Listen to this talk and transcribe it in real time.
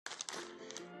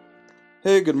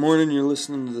Hey, good morning. You're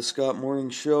listening to the Scott Morning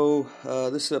Show.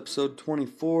 This is episode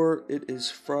 24. It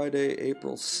is Friday,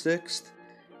 April 6th,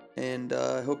 and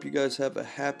I hope you guys have a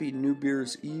happy New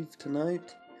Year's Eve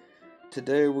tonight.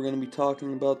 Today, we're going to be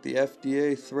talking about the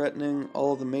FDA threatening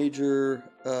all the major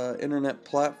internet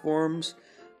platforms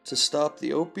to stop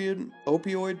the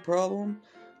opioid problem,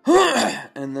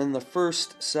 and then the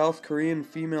first South Korean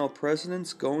female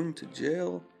president's going to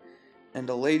jail, and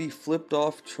a lady flipped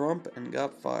off Trump and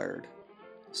got fired.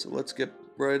 So let's get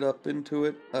right up into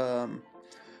it.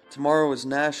 Tomorrow is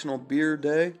National Beer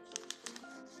Day.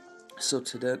 So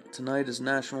tonight is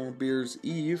National Beer's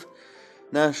Eve.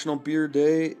 National Beer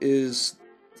Day is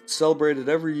celebrated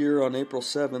every year on April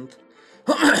 7th.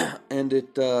 And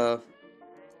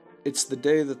it's the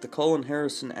day that the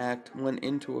Cullen-Harrison Act went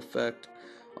into effect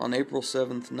on April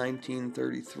 7th,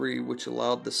 1933, which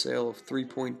allowed the sale of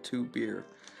 3.2 beer.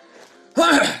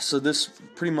 So this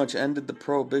pretty much ended the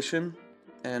prohibition.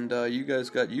 And you guys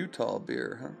got Utah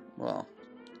beer, huh? Well,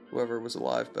 whoever was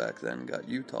alive back then got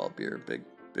Utah beer.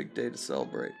 Big day to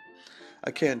celebrate.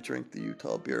 I can't drink the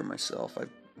Utah beer myself. I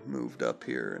moved up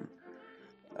here,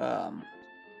 and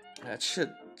that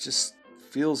shit just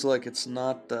feels like it's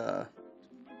not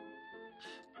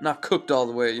cooked all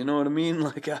the way. You know what I mean?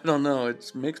 Like, I don't know.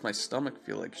 It makes my stomach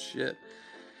feel like shit.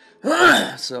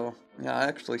 So yeah, I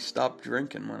actually stopped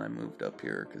drinking when I moved up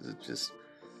here because it just,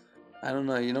 I don't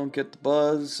know, you don't get the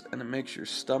buzz, and it makes your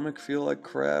stomach feel like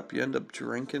crap. You end up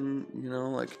drinking,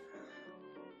 like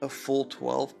a full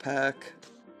 12-pack,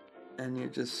 and you're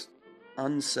just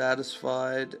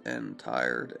unsatisfied and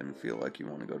tired and feel like you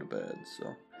want to go to bed,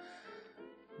 so.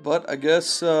 But I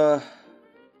guess it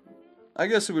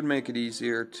would make it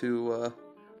easier to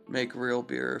make real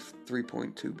beer if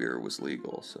 3.2 beer was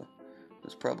legal, so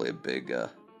it's probably a big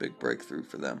breakthrough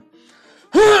for them.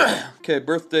 Okay,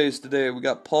 birthdays today. We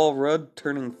got Paul Rudd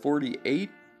turning 48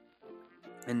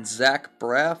 and Zach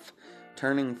Braff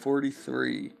turning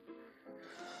 43.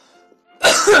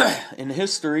 In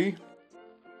history,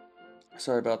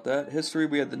 sorry about that. History,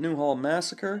 we had the Newhall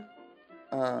Massacre.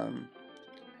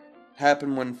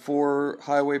 Happened when 4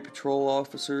 highway patrol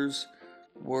officers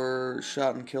were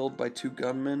shot and killed by 2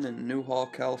 gunmen in Newhall,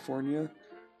 California.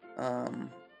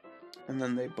 And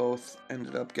then they both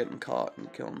ended up getting caught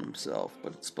and killing themselves.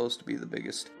 But it's supposed to be the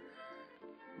biggest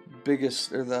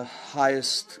or the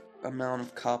highest amount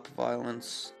of cop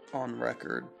violence on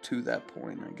record to that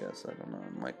point, I guess. I don't know.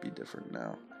 It might be different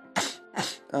now.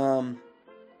 In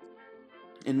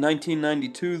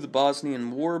 1992, the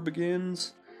Bosnian War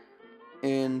begins.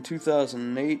 In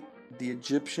 2008, the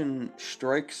Egyptian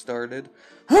strike started.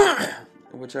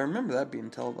 Which I remember that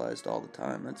being televised all the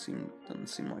time. That doesn't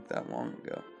seem like that long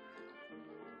ago.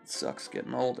 It sucks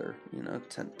getting older,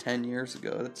 10 years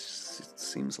ago. It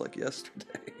seems like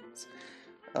yesterday.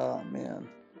 Oh, man.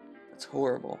 That's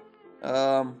horrible.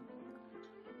 And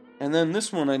then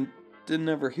this one I didn't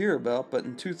ever hear about, but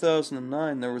in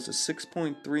 2009 there was a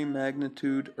 6.3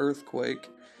 magnitude earthquake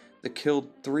that killed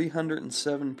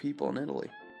 307 people in Italy.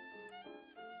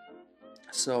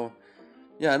 So,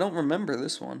 yeah, I don't remember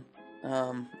this one.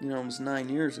 It was 9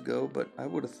 years ago, but I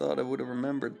would have thought I would have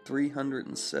remembered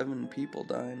 307 people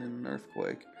dying in an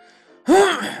earthquake.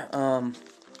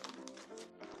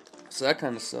 So that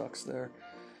kind of sucks there.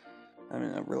 I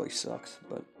mean, that really sucks,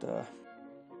 but,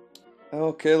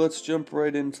 okay, let's jump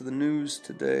right into the news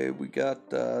today. We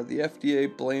got, the FDA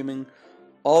blaming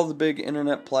all the big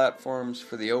internet platforms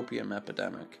for the opium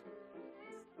epidemic.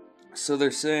 So they're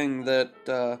saying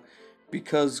that,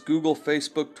 because Google,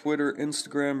 Facebook, Twitter,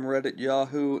 Instagram, Reddit,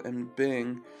 Yahoo, and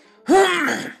Bing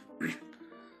they're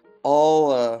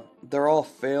all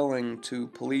failing to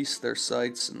police their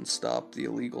sites and stop the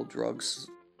illegal drugs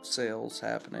sales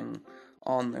happening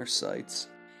on their sites.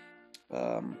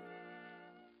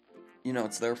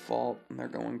 It's their fault, and they're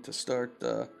going to start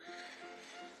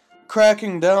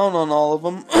cracking down on all of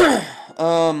them.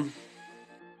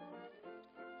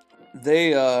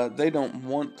 They don't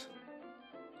want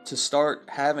to start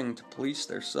having to police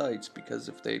their sites, because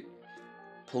if they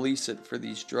police it for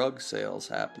these drug sales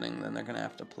happening, then they're going to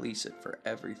have to police it for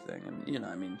everything. And,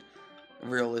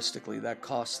 realistically, that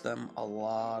costs them a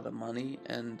lot of money,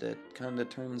 and it kind of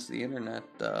turns the internet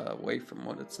away from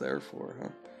what it's there for,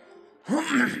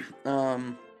 huh?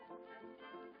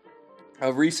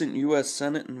 A recent U.S.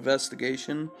 Senate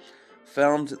investigation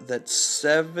found that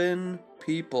 7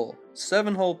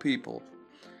 whole people,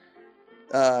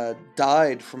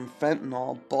 died from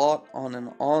fentanyl bought on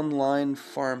an online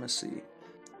pharmacy.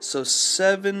 So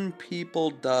 7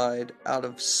 people died out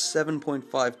of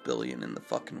 7.5 billion in the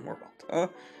fucking world, huh?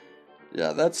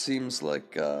 Yeah, that seems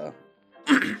like,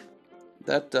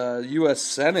 That U.S.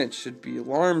 Senate should be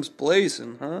alarms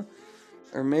blazing, huh?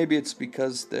 Or maybe it's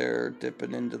because they're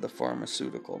dipping into the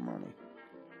pharmaceutical money.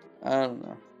 I don't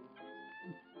know.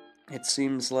 It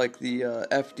seems like the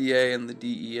FDA and the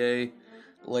DEA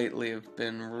lately have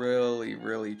been really,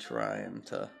 really trying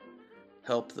to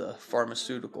help the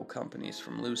pharmaceutical companies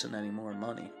from losing any more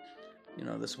money. You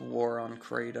know, this war on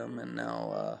kratom, and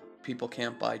now people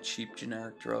can't buy cheap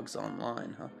generic drugs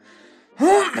online, huh?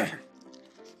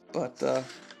 But,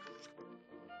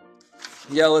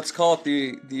 yeah, let's call it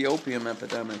the opium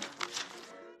epidemic.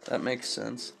 That makes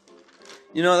sense.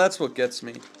 You know, that's what gets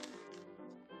me.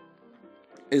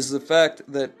 Is the fact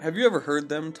that, have you ever heard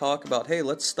them talk about, hey,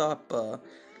 let's stop,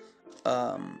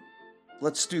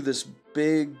 let's do this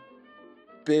big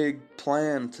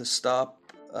plan to stop,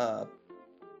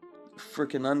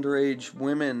 freaking underage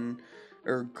women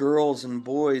or girls and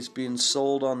boys being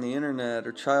sold on the internet,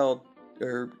 or child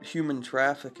or human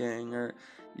trafficking, or,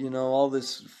 you know, all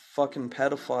this fucking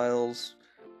pedophiles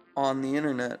on the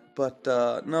internet. But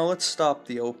no, let's stop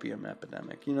the opium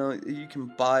epidemic. You know, you can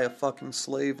buy a fucking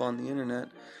slave on the internet,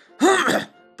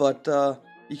 but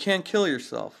you can't kill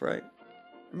yourself, right?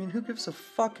 I mean, who gives a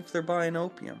fuck if they're buying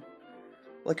opium?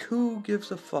 Like, who gives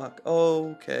a fuck?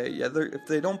 Oh, okay, yeah, if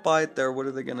they don't buy it there, what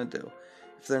are they gonna do?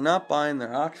 If they're not buying their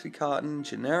Oxycontin,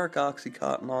 generic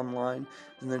Oxycontin online,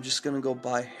 then they're just gonna go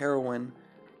buy heroin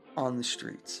on the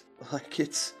streets. Like,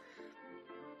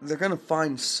 they're gonna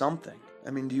find something.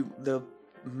 I mean, the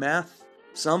math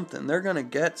something. They're gonna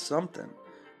get something.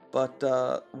 But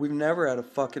we've never had a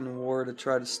fucking war to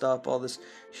try to stop all this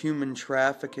human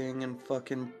trafficking and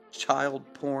fucking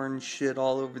child porn shit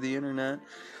all over the internet.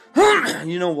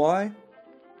 You know why?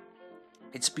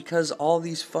 It's because all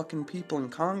these fucking people in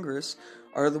Congress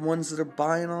are the ones that are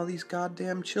buying all these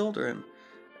goddamn children.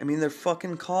 I mean, they're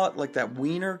fucking caught. Like, that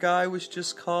Wiener guy was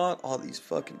just caught. All these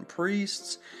fucking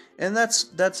priests. And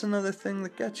that's another thing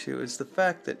that gets you, is the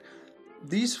fact that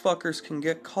these fuckers can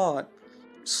get caught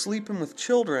sleeping with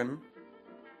children,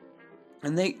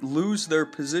 and they lose their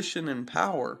position and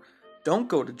power. Don't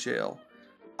go to jail.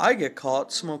 I get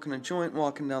caught smoking a joint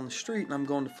walking down the street, and I'm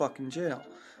going to fucking jail.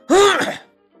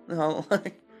 No,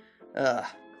 like, yeah,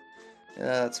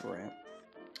 that's a rant.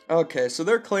 Okay, so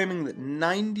they're claiming that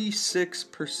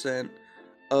 96%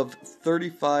 of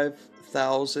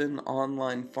 35,000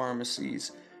 online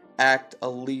pharmacies act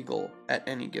illegal at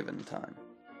any given time.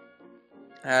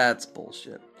 That's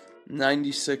bullshit.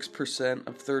 96%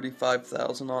 of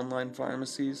 35,000 online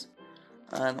pharmacies?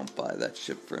 I don't buy that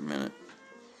shit for a minute.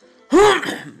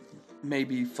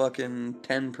 Maybe fucking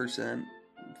 10%,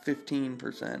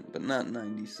 15%, but not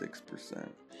 96%.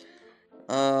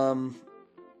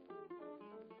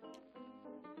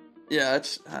 Yeah,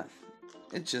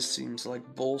 it just seems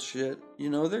like bullshit. You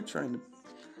know, they're trying to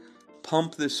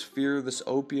pump this fear, this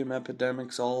opium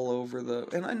epidemic's all over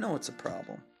and I know it's a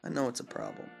problem.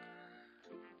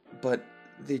 But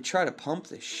they try to pump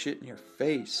this shit in your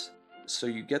face so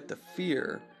you get the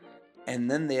fear,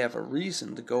 and then they have a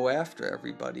reason to go after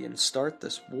everybody and start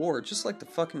this war, just like the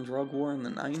fucking drug war in the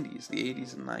 90s, the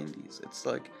 80s and 90s. It's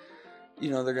like, you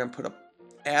know, they're going to put a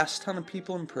ass ton of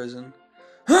people in prison,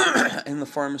 and the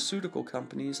pharmaceutical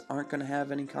companies aren't going to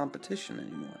have any competition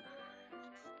anymore.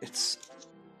 It's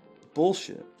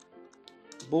bullshit.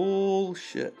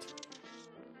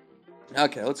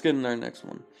 Okay, let's get into our next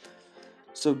one.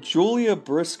 So Julia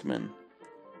Briskman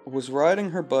was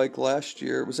riding her bike last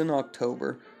year. It was in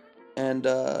October, and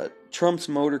Trump's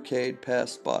motorcade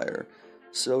passed by her.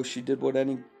 So she did what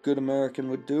any good American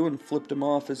would do and flipped him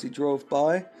off as he drove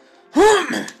by.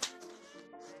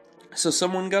 So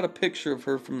someone got a picture of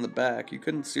her from the back. You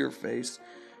couldn't see her face.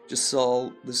 Just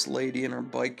saw this lady in her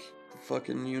bike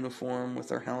fucking uniform with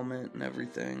her helmet and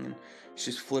everything, and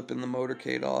she's flipping the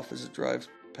motorcade off as it drives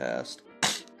past.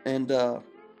 And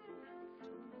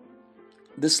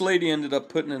this lady ended up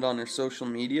putting it on her social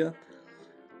media,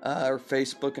 her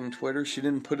Facebook and Twitter. She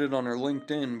didn't put it on her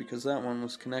LinkedIn because that one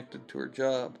was connected to her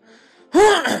job.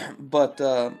 But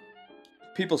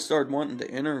people started wanting to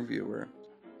interview her.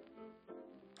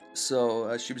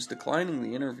 So she was declining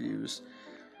the interviews,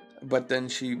 but then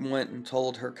she went and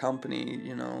told her company,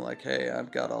 you know, like, hey, I've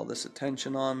got all this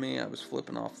attention on me. I was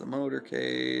flipping off the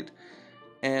motorcade.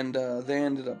 And they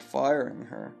ended up firing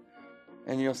her.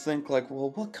 And you'll think, like,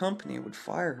 well, what company would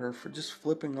fire her for just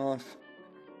flipping off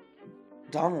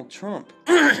Donald Trump?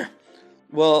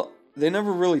 Well, they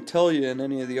never really tell you in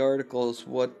any of the articles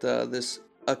what this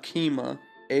Akima,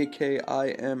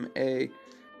 Akima,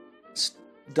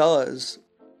 does.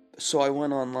 So I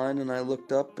went online and I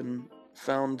looked up and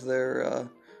found their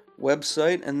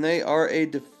website, and they are a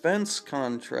defense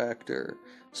contractor.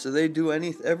 So they do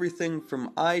everything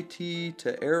from IT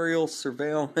to aerial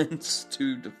surveillance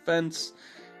to defense.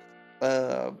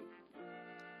 They're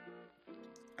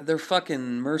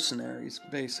fucking mercenaries,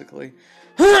 basically.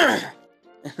 And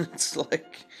it's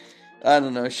like, I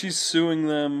don't know, she's suing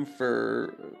them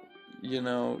for,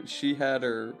 she had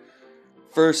her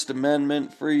First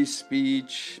Amendment free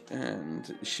speech,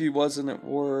 and she wasn't at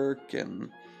work,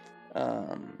 and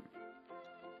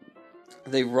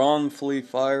they wrongfully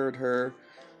fired her.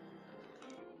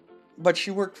 But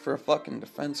she worked for a fucking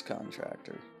defense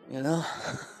contractor, you know?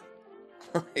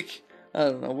 Like, I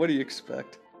don't know, what do you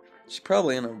expect? She's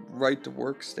probably in a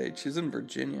right-to-work state. She's in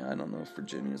Virginia. I don't know if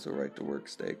Virginia's a right-to-work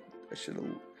state. I should have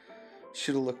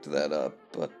looked that up,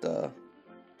 but,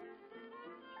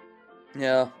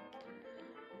 yeah.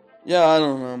 Yeah, I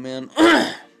don't know, man.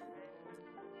 I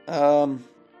don't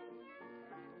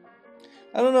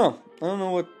know. I don't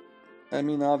know what... I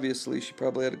mean, obviously, she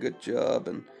probably had a good job,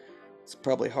 and it's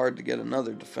probably hard to get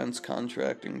another defense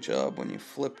contracting job when you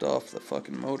flipped off the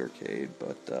fucking motorcade,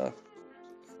 but,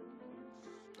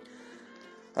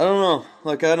 I don't know.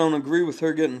 Like, I don't agree with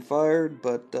her getting fired,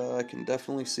 but I can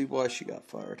definitely see why she got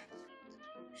fired.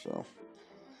 So,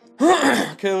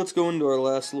 okay, let's go into our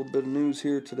last little bit of news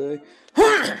here today.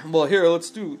 Well, here,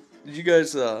 did you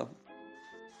guys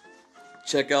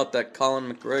check out that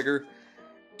Colin McGregor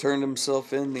turned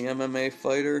himself in, the MMA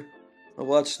fighter? I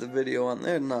watched the video on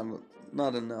there,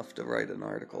 not enough to write an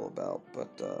article about,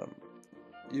 but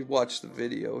you watch the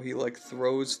video, he like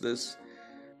throws this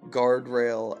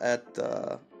guardrail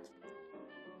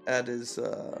at his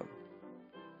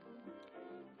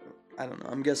I don't know,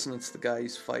 I'm guessing it's the guy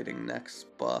he's fighting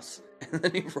next bus, and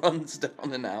then he runs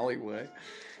down an alleyway.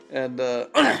 And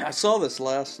I saw this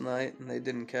last night, and they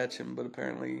didn't catch him, but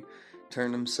apparently he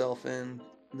turned himself in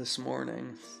this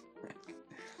morning.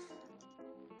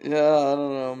 Yeah, I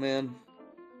don't know, man.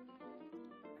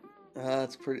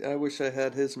 It's pretty. I wish I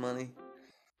had his money.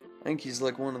 I think he's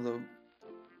like one of the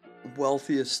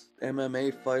wealthiest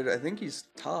MMA fighter. I think he's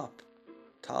top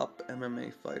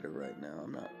MMA fighter right now.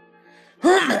 I'm not.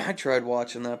 I tried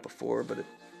watching that before, but it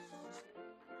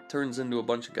turns into a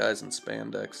bunch of guys in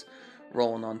spandex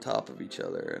rolling on top of each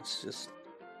other. It's just,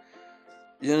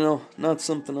 not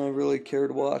something I really care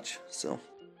to watch. So,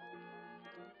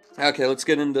 okay, let's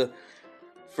get into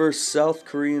first. South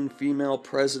Korean female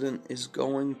president is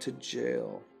going to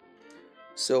jail.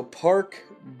 So Park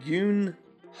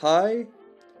Geun-hye,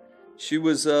 she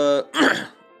was the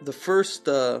first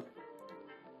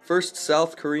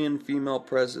South Korean female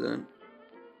president,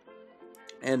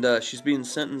 and she's being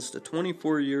sentenced to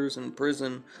 24 years in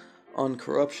prison on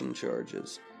corruption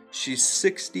charges. She's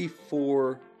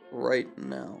 64 right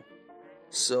now,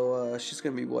 so she's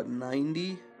gonna be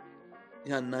 90?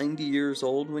 Yeah, 90 years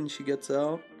old when she gets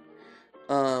out.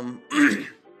 I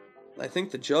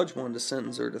think the judge wanted to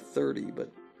sentence her to 30, but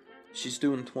she's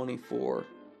doing 24.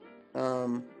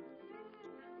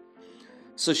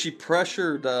 So she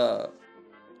pressured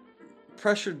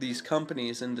these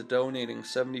companies into donating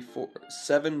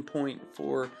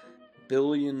 $7.4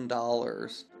 billion,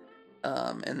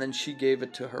 and then she gave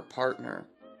it to her partner,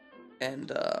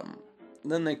 and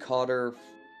then they caught her,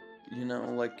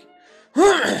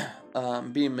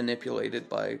 being manipulated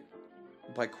by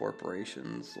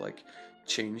corporations, like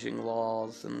changing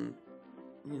laws and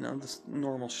this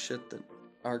normal shit that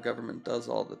our government does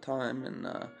all the time, and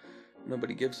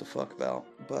nobody gives a fuck about.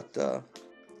 But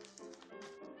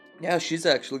yeah, she's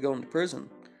actually going to prison.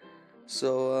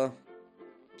 So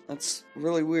that's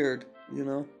really weird,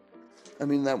 I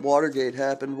mean, that Watergate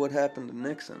happened. What happened to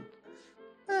Nixon?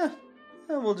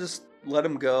 We'll just let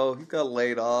him go. He got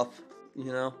laid off,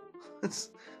 It's,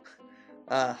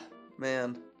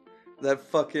 man. That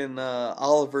fucking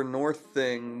Oliver North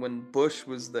thing when Bush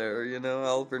was there,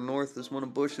 Oliver North is one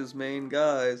of Bush's main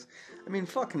guys. I mean,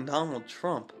 fucking Donald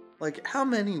Trump. Like, how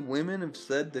many women have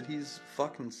said that he's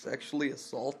fucking sexually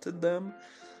assaulted them?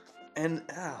 And,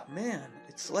 man,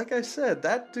 it's like I said,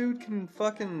 that dude can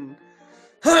fucking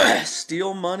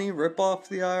steal money, rip off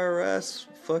the IRS,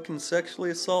 fucking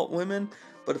sexually assault women.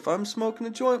 But if I'm smoking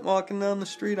a joint walking down the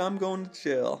street, I'm going to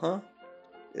jail, huh?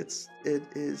 It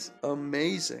is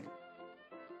amazing.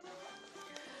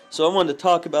 So I wanted to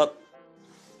talk about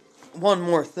one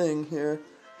more thing here.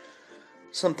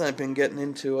 Something I've been getting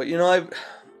into. I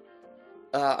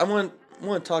want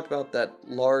to talk about that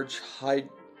large Hadron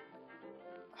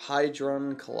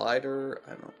Collider. I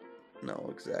don't know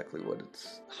exactly what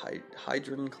it's.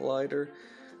 Hadron Collider.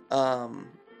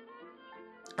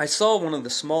 I saw one of the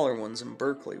smaller ones in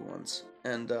Berkeley once,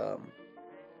 and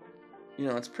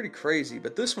it's pretty crazy.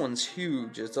 But this one's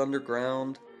huge. It's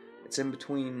underground. It's in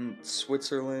between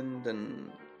Switzerland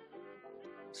and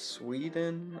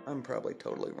Sweden. I'm probably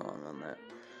totally wrong on that.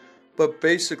 But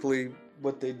basically,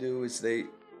 what they do is they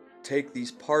take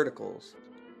these particles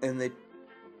and they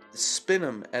spin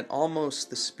them at almost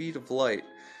the speed of light,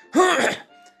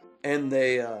 and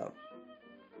they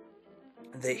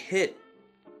hit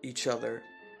each other,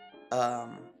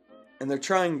 and they're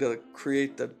trying to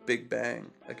create the Big Bang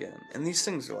again. And these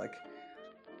things are like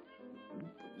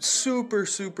super,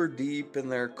 super deep,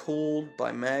 and they're cooled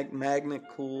by magnet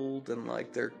cooled, and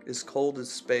like they're as cold as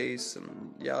space,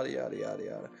 and yada yada yada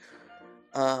yada.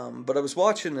 But I was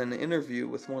watching an interview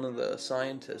with one of the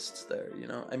scientists there, you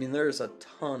know. I mean, there's a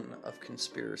ton of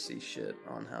conspiracy shit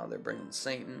on how they're bringing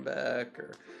Satan back,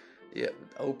 or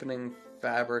opening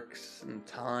fabrics and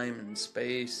time and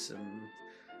space and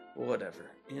whatever.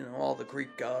 You know, all the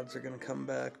Greek gods are going to come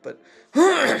back. But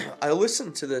I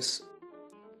listened to this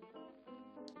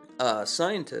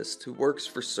scientist who works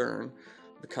for CERN,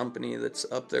 the company that's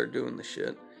up there doing the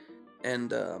shit,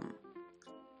 and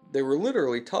they were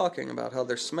literally talking about how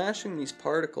they're smashing these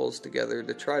particles together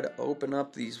to try to open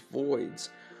up these voids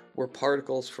where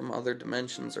particles from other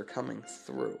dimensions are coming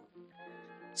through.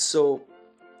 So,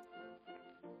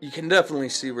 you can definitely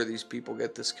see where these people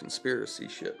get this conspiracy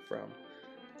shit from.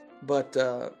 But,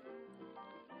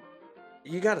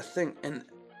 you gotta think, and,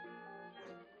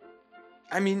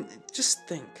 I mean, just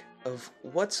think of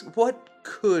what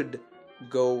could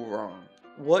go wrong.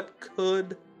 What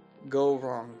could go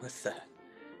wrong with that?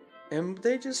 And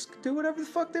they just do whatever the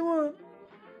fuck they want.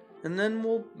 And then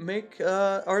we'll make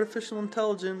artificial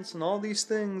intelligence and all these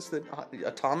things, that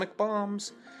atomic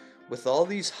bombs, with all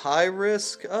these high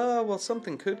risk, well,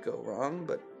 something could go wrong,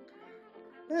 but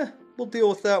we'll deal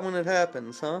with that when it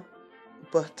happens, huh?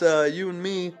 But you and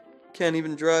me can't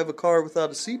even drive a car without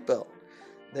a seatbelt.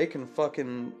 They can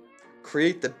fucking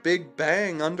create the Big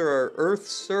Bang under our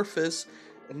Earth's surface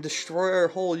and destroy our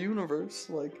whole universe,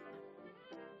 like...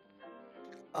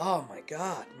 Oh my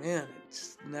god, man, it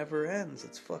just never ends.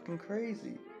 It's fucking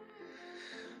crazy.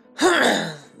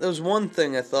 There was one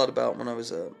thing I thought about when I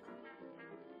was a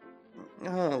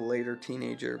later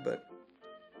teenager, but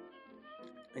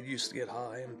I used to get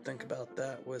high and think about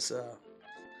that, was,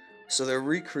 so they're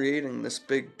recreating this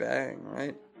Big Bang,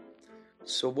 right?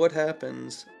 So what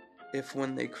happens if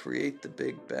when they create the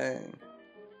Big Bang,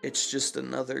 it's just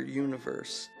another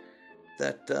universe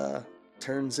that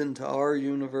turns into our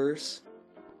universe,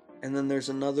 and then there's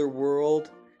another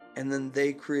world, and then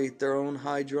they create their own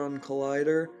Hadron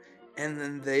Collider, and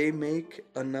then they make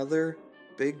another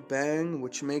Big Bang,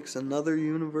 which makes another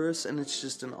universe, and it's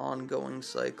just an ongoing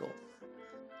cycle.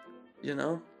 You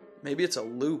know? Maybe it's a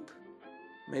loop.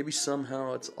 Maybe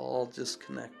somehow it's all just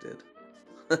connected.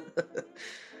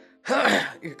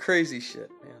 You're crazy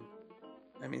shit, man.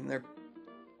 I mean, they're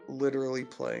literally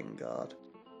playing God.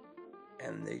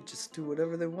 And they just do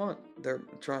whatever they want. They're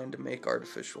trying to make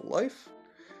artificial life.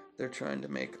 They're trying to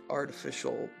make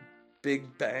artificial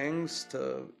Big Bangs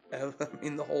to,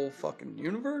 the whole fucking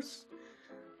universe.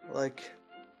 Like,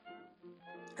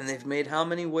 and they've made how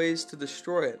many ways to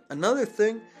destroy it? Another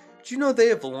thing, did you know they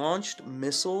have launched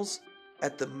missiles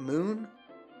at the moon?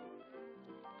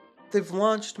 They've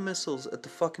launched missiles at the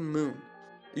fucking moon.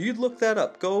 You'd look that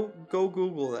up. Go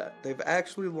Google that. They've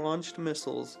actually launched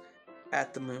missiles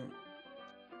at the moon.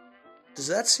 Does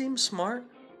that seem smart?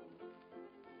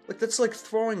 Like, that's like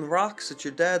throwing rocks at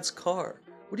your dad's car.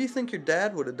 What do you think your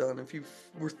dad would have done if you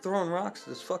were throwing rocks at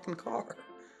his fucking car?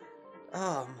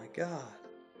 Oh my god.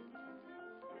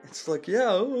 It's like,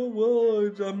 yeah,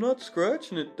 I'm not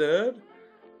scratching it, Dad.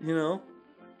 You know?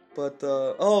 But,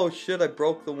 oh shit, I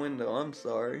broke the window. I'm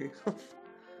sorry.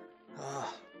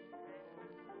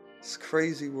 It's a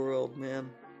crazy world,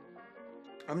 man.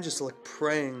 I'm just like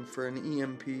praying for an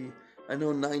EMP. I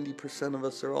know 90% of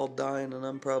us are all dying, and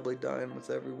I'm probably dying with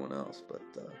everyone else, but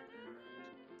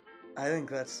I think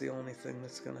that's the only thing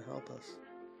that's going to help us.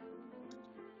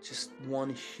 Just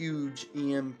one huge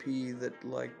EMP that,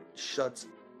 like, shuts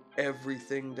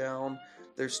everything down.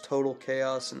 There's total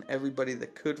chaos, and everybody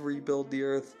that could rebuild the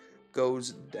Earth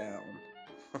goes down.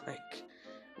 Like,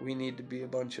 we need to be a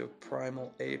bunch of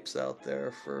primal apes out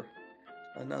there for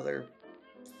another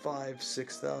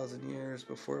 5,000-6,000 years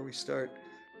before we start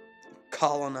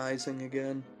colonizing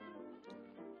again.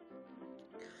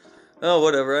 Oh,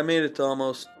 whatever. I made it to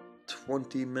almost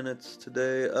 20 minutes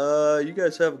today. You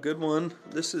guys have a good one.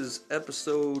 This is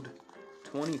episode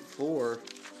 24.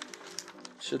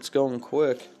 Shit's going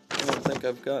quick. I don't think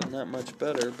I've gotten that much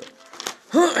better,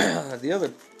 but the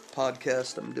other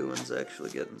podcast I'm doing is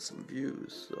actually getting some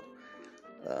views, so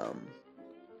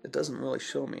it doesn't really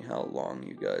show me how long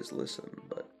you guys listen,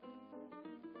 but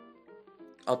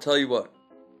I'll tell you what.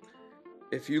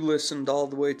 If you listened all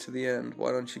the way to the end,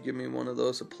 why don't you give me one of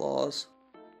those applause?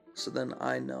 So then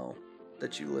I know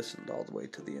that you listened all the way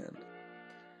to the end.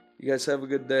 You guys have a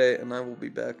good day, and I will be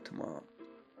back tomorrow.